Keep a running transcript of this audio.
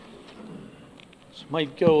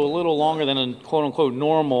Might go a little longer than a quote-unquote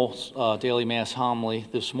normal daily Mass homily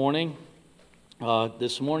this morning.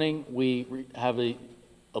 This morning we have a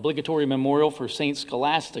obligatory memorial for Saint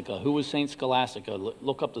Scholastica. Who was Saint Scholastica?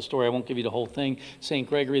 Look up the story. I won't give you the whole thing. Saint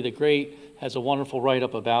Gregory the Great has a wonderful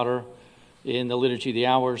write-up about her in the Liturgy of the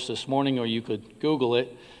Hours this morning, or you could Google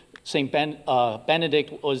it. Saint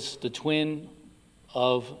Benedict was the twin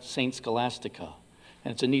of Saint Scholastica.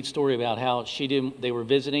 And it's a neat story about how they were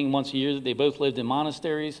visiting once a year. They both lived in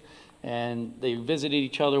monasteries, and they visited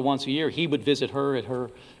each other once a year. He would visit her at her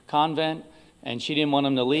convent, and she didn't want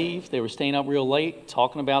him to leave. They were staying up real late,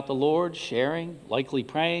 talking about the Lord, sharing, likely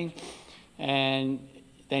praying. And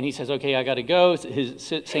then he says, okay, I got to go.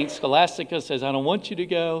 Saint Scholastica says, I don't want you to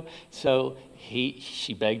go. So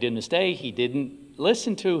she begged him to stay. He didn't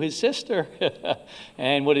listen to his sister.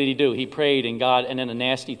 And what did he do? He prayed, and then a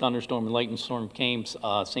nasty thunderstorm and lightning storm came.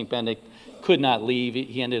 St. Benedict could not leave.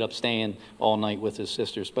 He ended up staying all night with his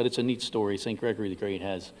sisters. But it's a neat story. St. Gregory the Great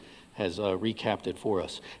has recapped it for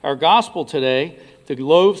us. Our gospel today, the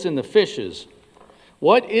loaves and the fishes.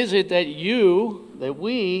 What is it that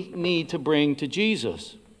we need to bring to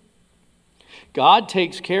Jesus? God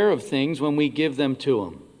takes care of things when we give them to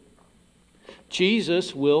him.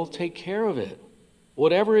 Jesus will take care of it.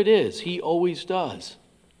 Whatever it is, he always does.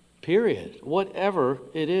 Period. Whatever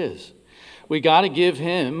it is. We got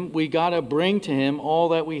to bring to him all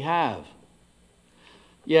that we have.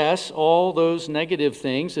 Yes, all those negative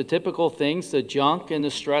things, the typical things, the junk and the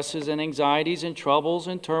stresses and anxieties and troubles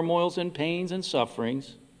and turmoils and pains and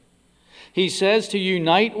sufferings. He says to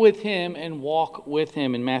unite with him and walk with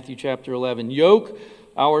him in Matthew chapter 11. Yoke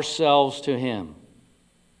ourselves to him.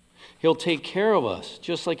 He'll take care of us,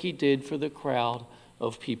 just like he did for the crowd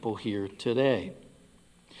of people here today.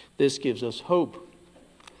 This gives us hope.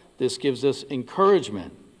 This gives us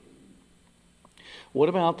encouragement. What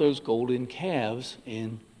about those golden calves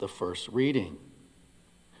in the first reading?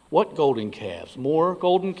 What golden calves? More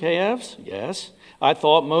golden calves? Yes. I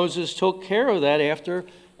thought Moses took care of that after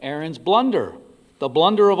Aaron's blunder, the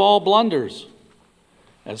blunder of all blunders.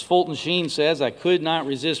 As Fulton Sheen says, I could not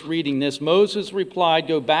resist reading this. Moses replied,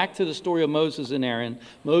 go back to the story of Moses and Aaron.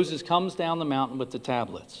 Moses comes down the mountain with the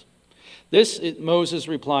tablets. Moses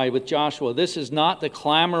replied with Joshua, this is not the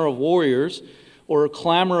clamor of warriors or a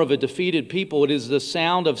clamor of a defeated people. It is the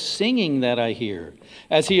sound of singing that I hear.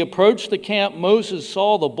 As he approached the camp, Moses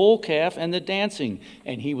saw the bull calf and the dancing,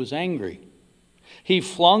 and he was angry. He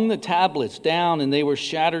flung the tablets down, and they were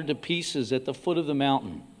shattered to pieces at the foot of the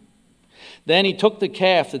mountain. Then he took the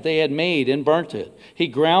calf that they had made and burnt it. He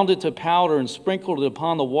ground it to powder and sprinkled it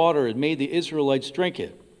upon the water and made the Israelites drink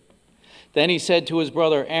it. Then he said to his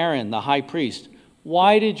brother Aaron, the high priest,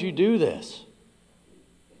 why did you do this?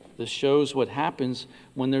 This shows what happens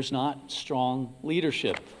when there's not strong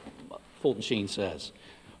leadership, Fulton Sheen says.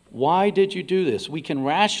 Why did you do this? We can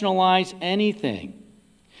rationalize anything.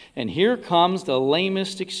 And here comes the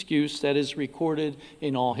lamest excuse that is recorded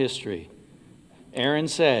in all history. Aaron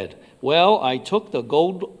said, well, I took the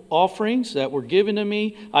gold offerings that were given to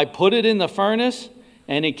me, I put it in the furnace,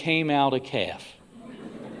 and it came out a calf.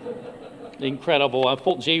 Incredible.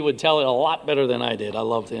 Fulton G would tell it a lot better than I did. I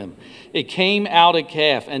loved him. It came out a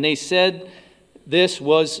calf, and they said this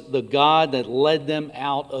was the God that led them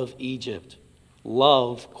out of Egypt.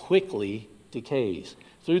 Love quickly decays.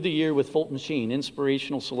 Through the year with Fulton Sheen,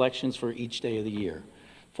 inspirational selections for each day of the year.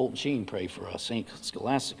 Fulton Sheen, pray for us. St.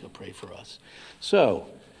 Scholastica, pray for us. So,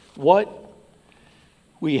 what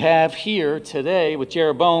we have here today with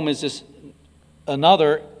Jeroboam is this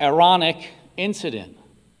another Aaronic incident.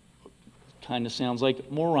 Kind of sounds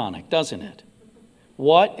like moronic, doesn't it?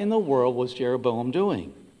 What in the world was Jeroboam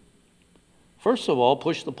doing? First of all,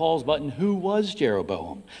 push the pause button. Who was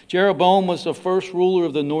Jeroboam? Jeroboam was the first ruler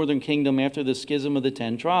of the northern kingdom after the schism of the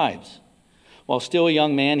 10 tribes. While still a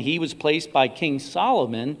young man, he was placed by King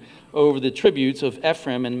Solomon over the tributes of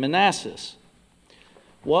Ephraim and Manasseh.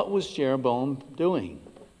 What was Jeroboam doing?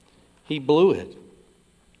 He blew it.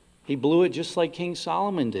 He blew it just like King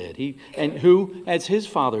Solomon did. As his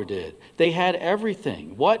father did. They had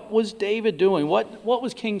everything. What was David doing? What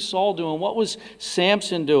was King Saul doing? What was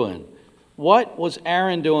Samson doing? What was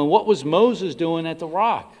Aaron doing? What was Moses doing at the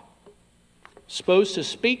rock? Supposed to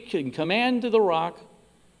speak and command to the rock,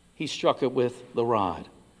 he struck it with the rod.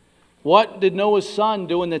 What did Noah's son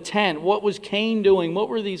do in the tent? What was Cain doing? What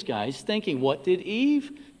were these guys thinking? What did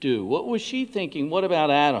Eve do? What was she thinking? What about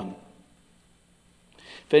Adam?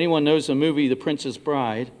 If anyone knows the movie The Princess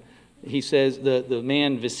Bride, he says the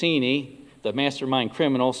man Vicini, the mastermind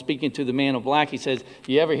criminal, speaking to the man of black, he says,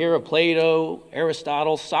 you ever hear of Plato,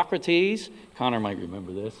 Aristotle, Socrates? Connor might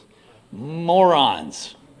remember this.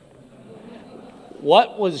 Morons.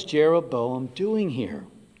 what was Jeroboam doing here?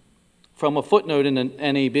 From a footnote in the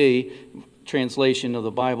NAB translation of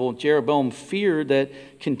the Bible, Jeroboam feared that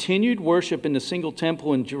continued worship in the single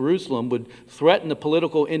temple in Jerusalem would threaten the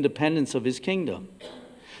political independence of his kingdom.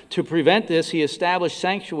 To prevent this, he established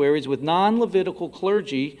sanctuaries with non-Levitical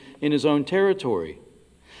clergy in his own territory.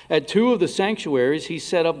 At 2 of the sanctuaries, he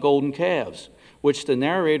set up golden calves, which the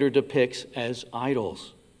narrator depicts as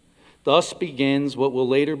idols. Thus begins what will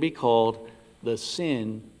later be called the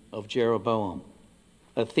sin of Jeroboam,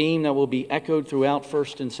 a theme that will be echoed throughout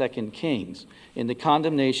 1st and 2nd Kings in the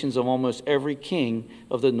condemnations of almost every king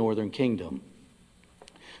of the northern kingdom.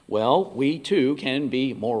 Well, we too can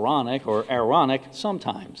be moronic or Aaronic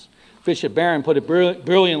sometimes. Bishop Barron put it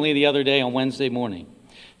brilliantly the other day on Wednesday morning,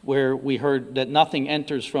 where we heard that nothing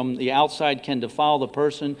enters from the outside can defile the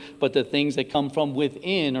person, but the things that come from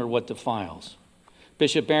within are what defiles.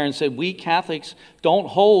 Bishop Barron said, we Catholics don't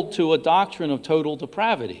hold to a doctrine of total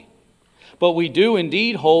depravity, but we do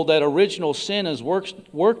indeed hold that original sin has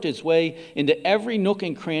worked its way into every nook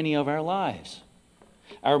and cranny of our lives,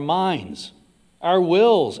 our minds, our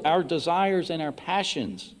wills, our desires, and our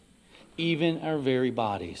passions, even our very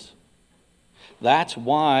bodies. That's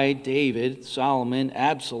why David, Solomon,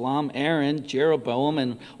 Absalom, Aaron, Jeroboam,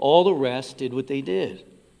 and all the rest did what they did.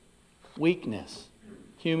 Weakness,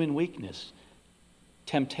 human weakness,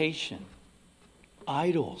 temptation,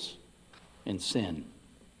 idols, and sin.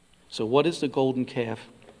 So what is the golden calf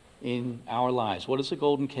in our lives? What is the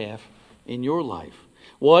golden calf in your life?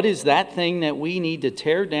 What is that thing that we need to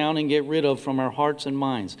tear down and get rid of from our hearts and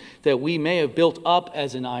minds that we may have built up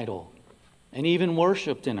as an idol and even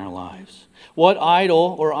worshipped in our lives? What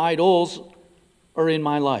idol or idols are in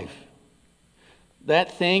my life?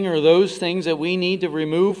 That thing or those things that we need to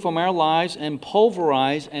remove from our lives and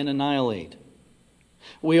pulverize and annihilate.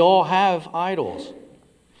 We all have idols.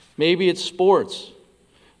 Maybe it's sports.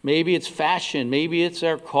 Maybe it's fashion. Maybe it's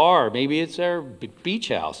our car. Maybe it's our beach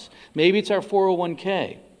house. Maybe it's our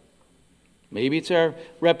 401k. Maybe it's our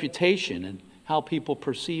reputation and how people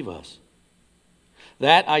perceive us.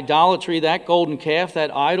 That idolatry, that golden calf,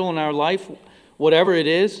 that idol in our life, whatever it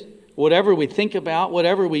is, whatever we think about,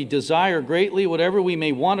 whatever we desire greatly, whatever we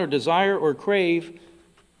may want or desire or crave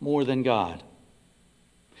more than God.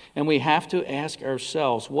 And we have to ask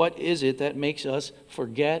ourselves, what is it that makes us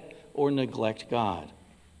forget or neglect God?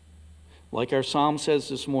 Like our psalm says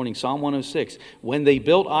this morning, Psalm 106, when they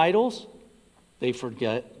built idols, they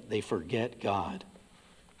forget God.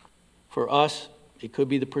 For us, it could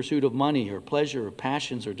be the pursuit of money or pleasure or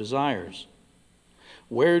passions or desires.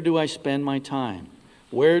 Where do I spend my time?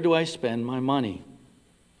 Where do I spend my money?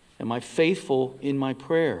 Am I faithful in my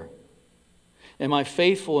prayer? Am I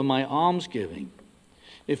faithful in my almsgiving?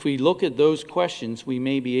 If we look at those questions, we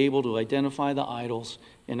may be able to identify the idols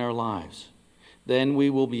in our lives. Then we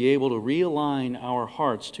will be able to realign our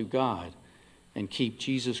hearts to God and keep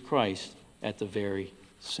Jesus Christ at the very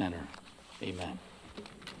center. Amen.